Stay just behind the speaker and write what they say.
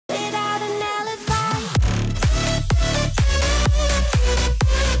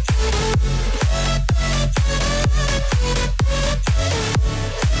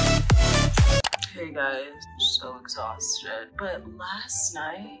exhausted. But last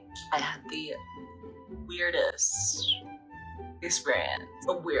night, I had the weirdest experience.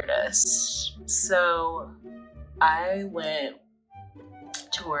 The weirdest. So I went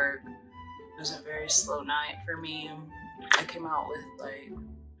to work. It was a very slow night for me. I came out with like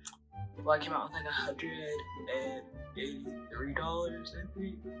 $183, I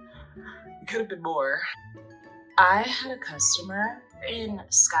think. It could have been more. I had a customer in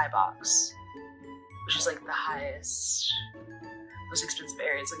Skybox, which is like the highest, most expensive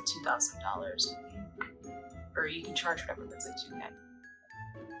area. It's like $2,000, I think. Or you can charge whatever, but it's like $2K.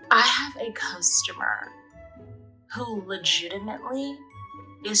 I have a customer who legitimately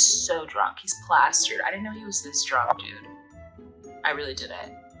is so drunk. He's plastered. I didn't know he was this drunk, dude. I really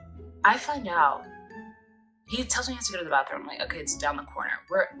didn't. I find out, he tells me he has to go to the bathroom. I'm like, okay, it's down the corner.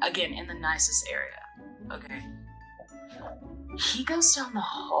 We're, again, in the nicest area, okay? He goes down the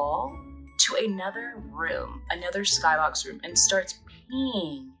hall to another room, another Skybox room, and starts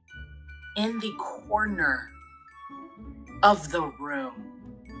peeing in the corner of the room.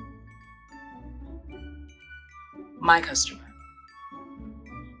 My customer.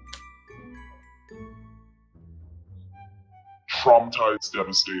 Traumatized,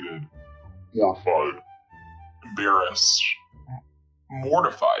 devastated, horrified, embarrassed,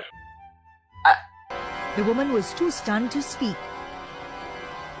 mortified. The woman was too stunned to speak.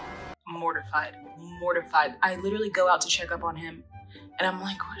 Mortified. I literally go out to check up on him, and I'm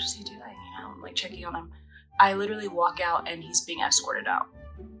like, what is he doing? You know, I'm like checking on him. I literally walk out, and he's being escorted out.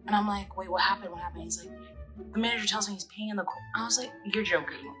 And I'm like, wait, what happened? He's like, the manager tells me he's peeing in the corner. I was like, you're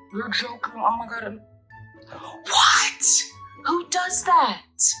joking. Oh my God. What? Who does that?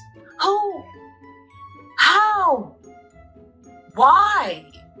 Who? How? Why?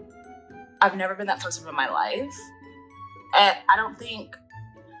 I've never been that flexible in my life. And I don't think,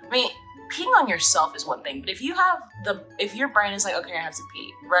 peeing on yourself is one thing, but if your brain is like, okay, I have to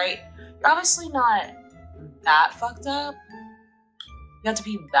pee, right? You're obviously not that fucked up. You have to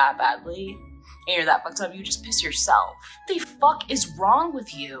pee that badly, and you're that fucked up, you just piss yourself. What the fuck is wrong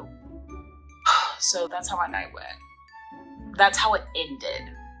with you? So that's how my night went. That's how it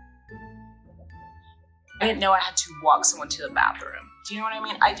ended. I didn't know I had to walk someone to the bathroom. Do you know what I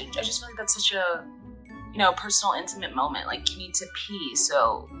mean? I just feel like that's such a, personal, intimate moment. Like, you need to pee,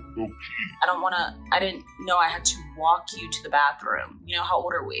 so I didn't know I had to walk you to the bathroom. You know, how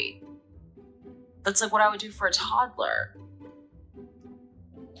old are we? That's like what I would do for a toddler.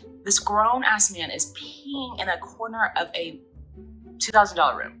 This grown-ass man is peeing in a corner of a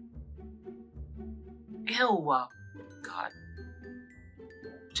 $2,000 room. Ew. God.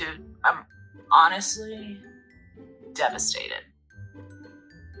 Dude, I'm honestly devastated.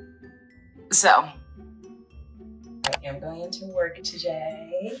 So, I am going into work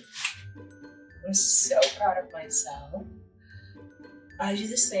today. I'm so proud of myself. I do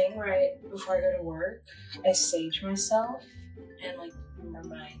this thing right before I go to work. I sage myself and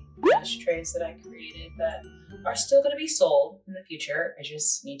remember my ashtrays that I created that are still going to be sold in the future. I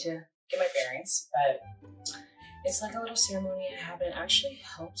just need to get my bearings, but it's like a little ceremony I have, and it actually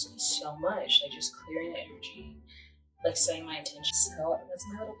helps me so much, like just clearing the energy, like setting my intention. So that's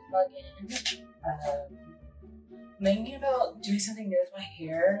my little plug-in. I'm thinking about doing something new with my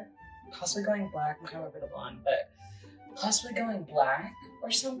hair, possibly going black. I'm kind of over the blonde, but possibly going black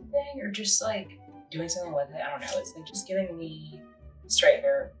or something, or just like doing something with it. I don't know. It's like just giving me straight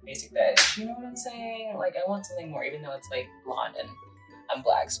hair, basic bitch. You know what I'm saying? Like, I want something more, even though it's like blonde and I'm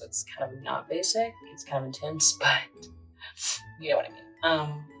black, so it's kind of not basic. It's kind of intense, but you know what I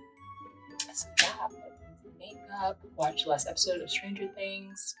mean. So yeah, makeup. Watched the last episode of Stranger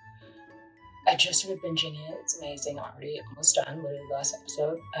Things. I just started binging it. It's amazing. I'm already almost done. Literally the last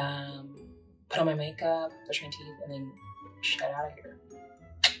episode. Put on my makeup, brush my teeth, and then get out of here.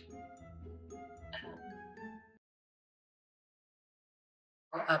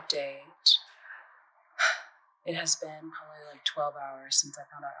 Update. It has been probably like 12 hours since I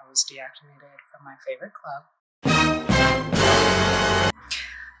found out I was deactivated from my favorite club.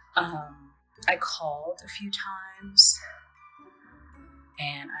 I called a few times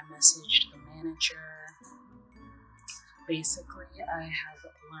and I messaged the manager. Basically, I have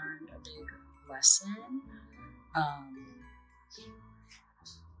learned a big lesson.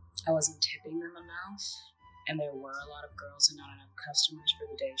 I wasn't tipping them enough, and there were a lot of girls and not enough customers for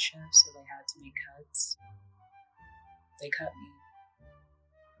the day shift, so they had to make cuts. They cut me.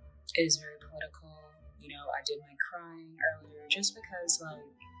 It is very political. You know, I did my crying earlier just because,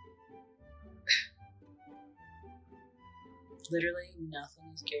 literally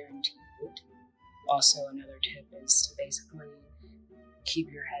nothing is guaranteed. Also, another tip is to basically keep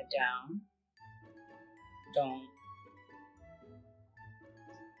your head down. Don't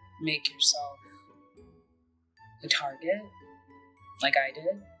make yourself a target, like I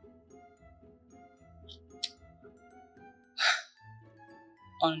did.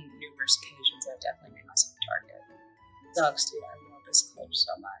 On numerous occasions, I've definitely made myself a target. Sucks, dude. I love this club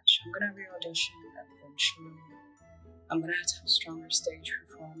so much. I'm gonna re-audition eventually. I'm gonna have to have stronger stage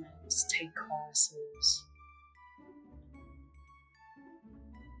performance, take classes.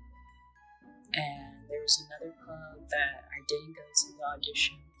 And there was another club that I didn't go to the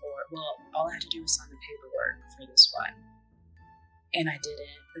audition for. Well, all I had to do was sign the paperwork for this one. And I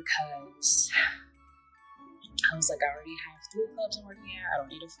didn't because I was like, I already have 3 clubs I'm working at. I don't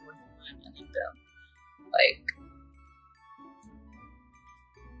need a 4th one. And then boom. Like,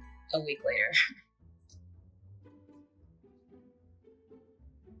 a week later.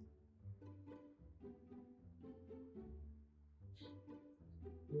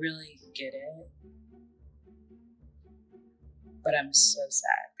 Really get it. But I'm so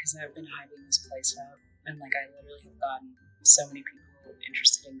sad because I've been hyping this place up. And like, I literally have gotten so many people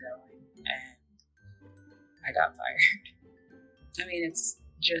interested in going. And I got fired. I mean, it's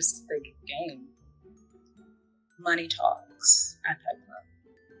just the game. Money talks at that club.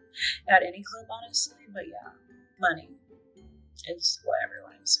 At any club, honestly, but yeah, money is what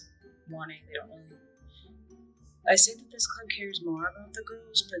everyone is wanting. They don't really. I say that this club cares more about the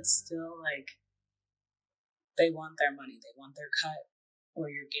girls, but still, like, they want their money. They want their cut, or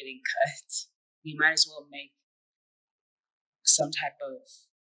you're getting cut. You might as well make some type of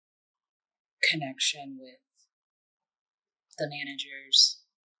connection with the managers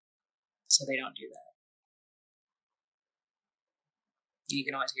so they don't do that. You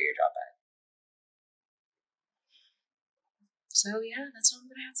can always get your job back. So yeah, that's what I'm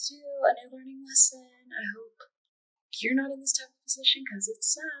gonna have to do. A new learning lesson. I hope you're not in this type of position because it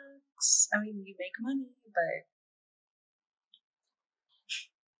sucks. I mean, you make money, but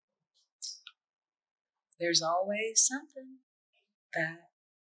there's always something that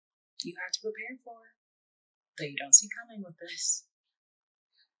you have to prepare for that you don't see coming with this.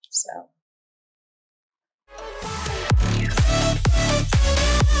 So